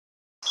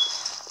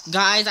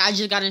Guys, I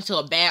just got into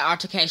a bad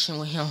altercation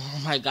with him.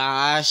 Oh my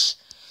gosh.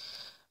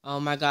 Oh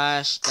my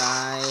gosh,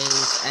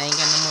 guys. I ain't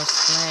got no more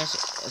splash.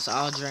 It's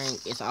all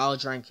drink. It's all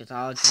drink. It's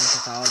all drink.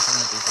 It's all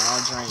drink. It's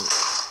all drink.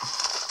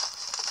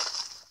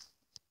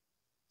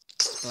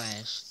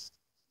 Splash.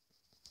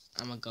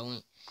 I'ma go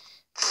in.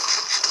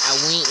 I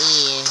went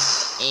in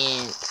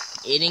and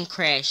it didn't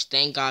crash.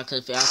 Thank God,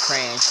 because if I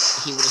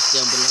crashed, he would have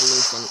still been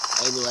loose and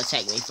able to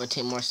attack me for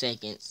 10 more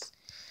seconds.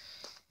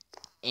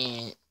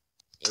 And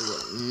it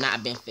would not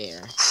have been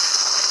fair.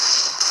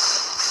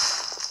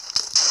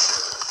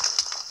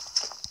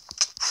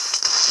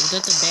 Was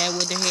that the bad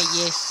Witherhead?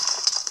 Yes.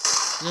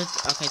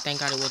 Okay, thank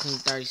God it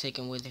wasn't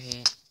 30-second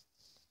Witherhead.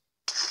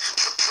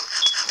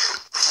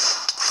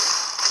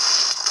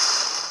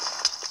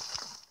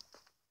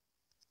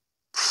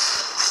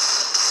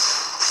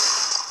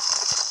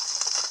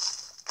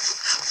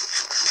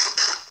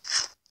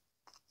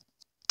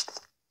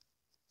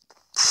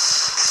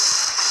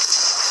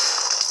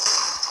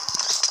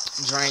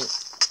 Drink.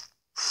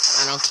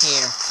 I don't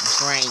care.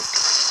 Drink.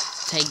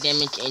 Take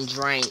damage and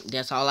drink.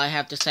 That's all I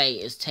have to say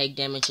is take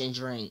damage and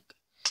drink.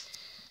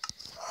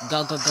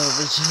 Go, go, go.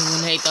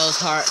 Rejuvenate those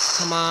hearts.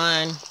 Come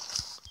on.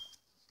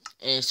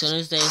 And as soon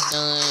as that's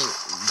done,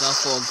 go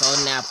for a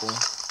golden apple.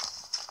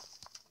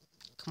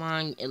 Come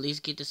on. At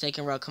least get the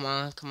second row. Come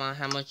on. Come on.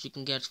 How much you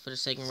can get for the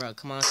second row?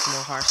 Come on. Some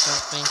more heart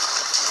surfing.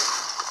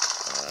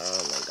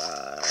 Oh my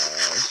gosh.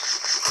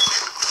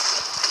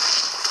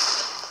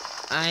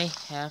 I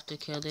have to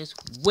kill this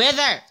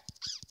Wither.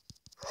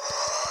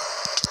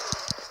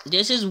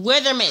 This is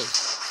Wither me.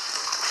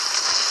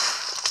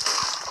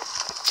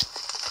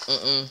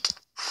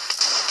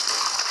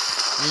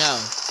 No.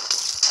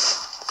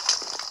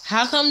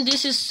 How come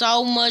this is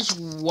so much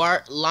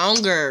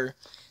longer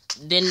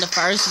than the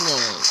first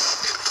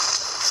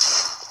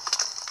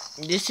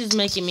one? This is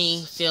making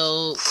me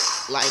feel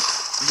like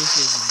this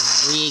is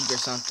rigged or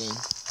something.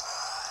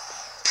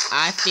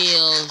 I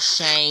feel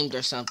shamed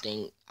or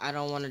something. I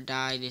don't want to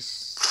die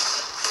this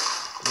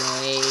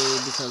way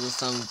because of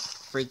some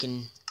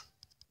freaking...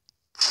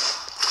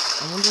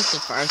 I wonder if the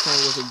first one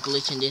was a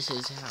glitch and this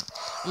is how...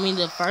 I mean,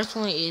 the first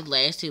one, it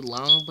lasted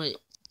long, but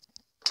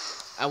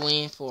I went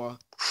in for...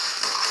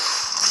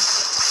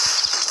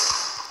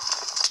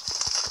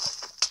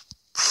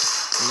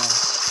 No.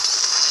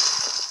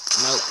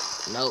 Nope.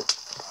 Nope.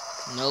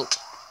 Nope.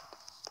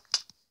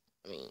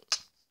 I mean...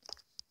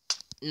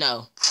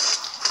 No.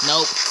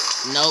 Nope.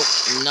 Nope.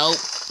 Nope.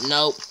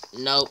 Nope.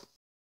 Nope.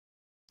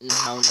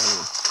 No.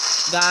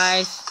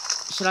 Guys,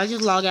 should I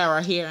just log out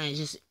right here and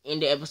just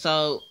end the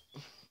episode?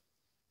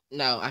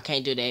 No, I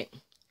can't do that.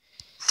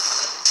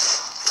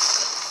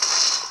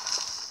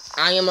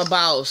 I am a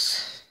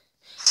boss.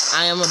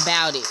 I am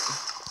about it.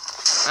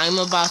 I am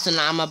a boss and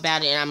I'm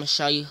about it, and I'm gonna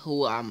show you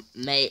who I'm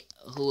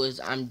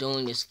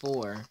doing this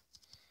for.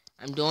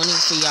 I'm doing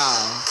it for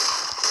y'all.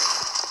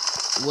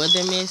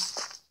 Withermiss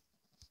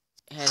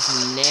has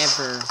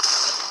never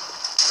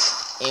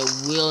and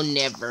will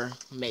never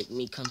make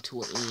me come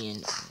to an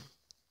end.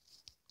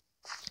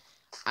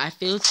 I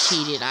feel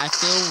cheated. I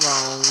feel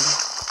wronged.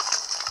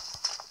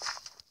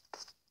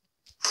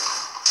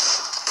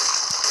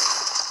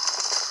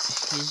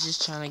 He's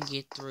just trying to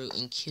get through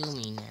and kill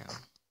me now.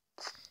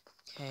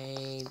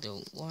 Okay,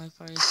 the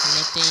Wi-Fi is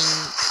connecting.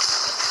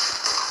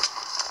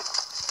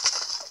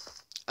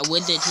 I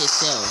withered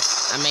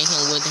himself. I made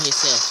him wither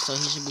himself, so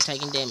he should be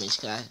taking damage.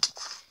 Cause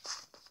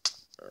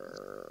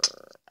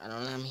I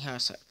don't know how many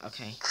hearts.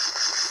 Okay.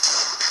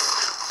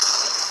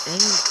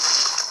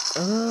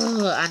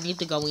 I need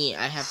to go in.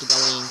 I have to go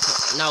in.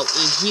 No,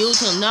 it healed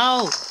him.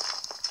 No,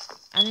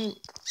 I didn't.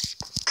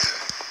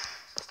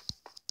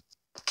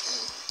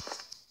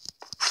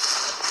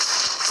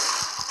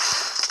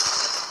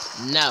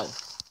 No.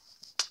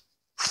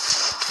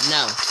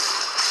 No.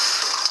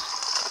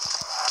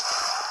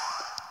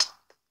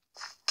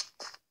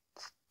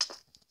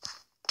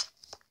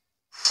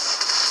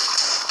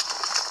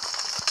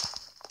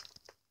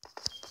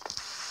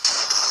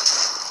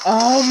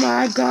 Oh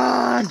my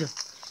God.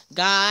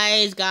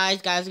 Guys. Do I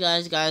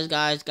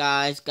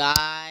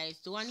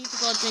need to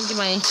go drink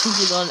my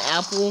enchanted golden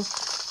apple?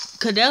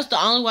 Cause that's the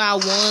only way I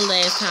won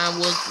last time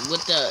was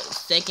with the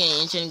second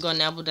enchanted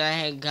golden apple that I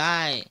had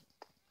got.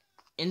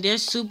 And they're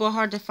super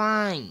hard to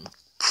find.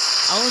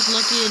 I was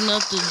lucky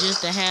enough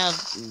to have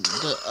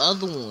the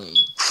other one.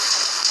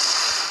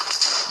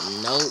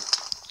 Nope.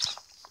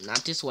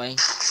 Not this way.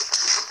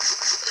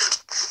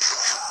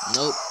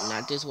 Nope,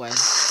 not this way. Nope,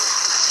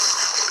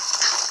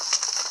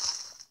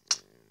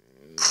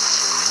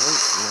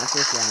 not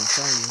this way, I'm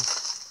telling you.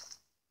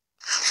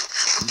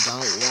 You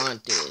don't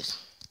want this.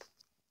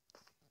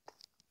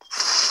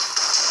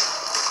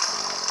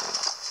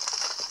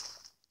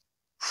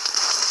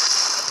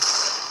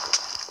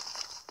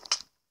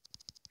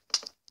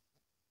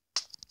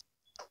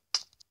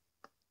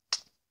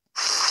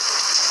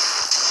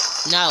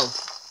 No,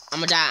 I'm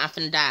gonna die. I'm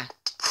finna die.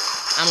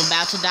 I'm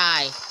about to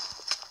die.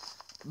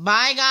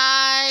 Bye,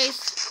 guys.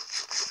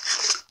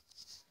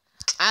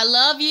 I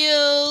love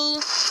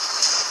you.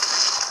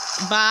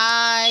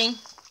 Bye.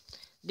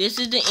 This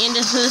is the end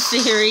of the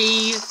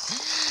series.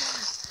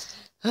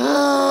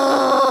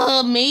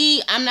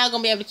 Me, I'm not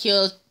gonna be able to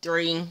kill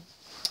 3.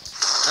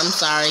 I'm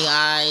sorry,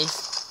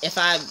 guys. If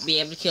I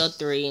be able to kill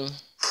 3,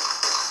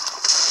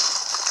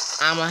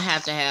 I'm gonna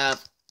have to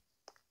have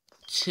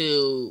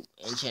 2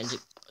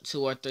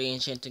 or 3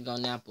 enchanted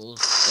golden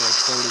apples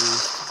at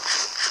least.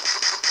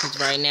 Because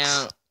right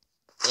now,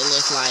 it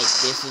looks like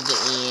this is the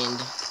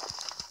end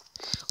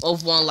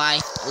of 1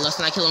 life. Let's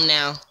not kill him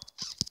now.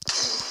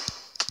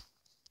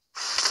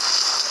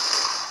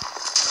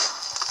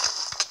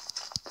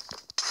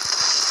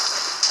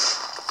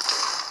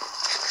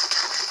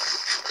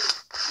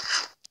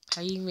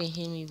 How you even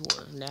hit me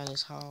down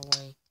this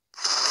hallway?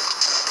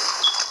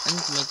 I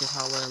need to make this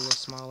hallway a little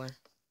smaller.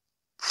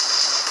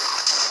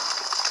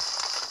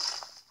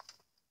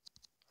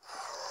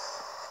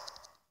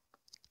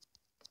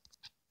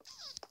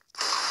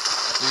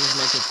 You just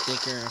make it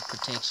thicker of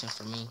protection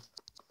for me.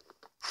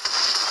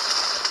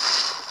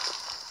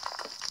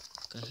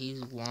 Cause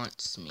he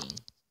wants me.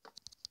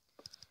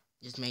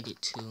 Just made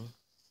it 2.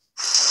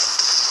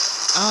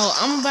 Oh,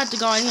 I'm about to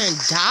go out here and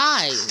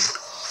die.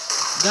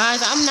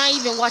 Guys, I'm not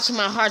even watching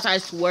my hearts. I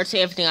swear to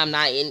everything, I'm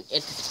not in at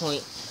this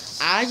point.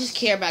 I just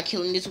care about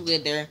killing this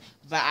wither,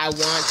 but I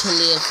want to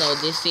live. So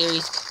this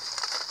series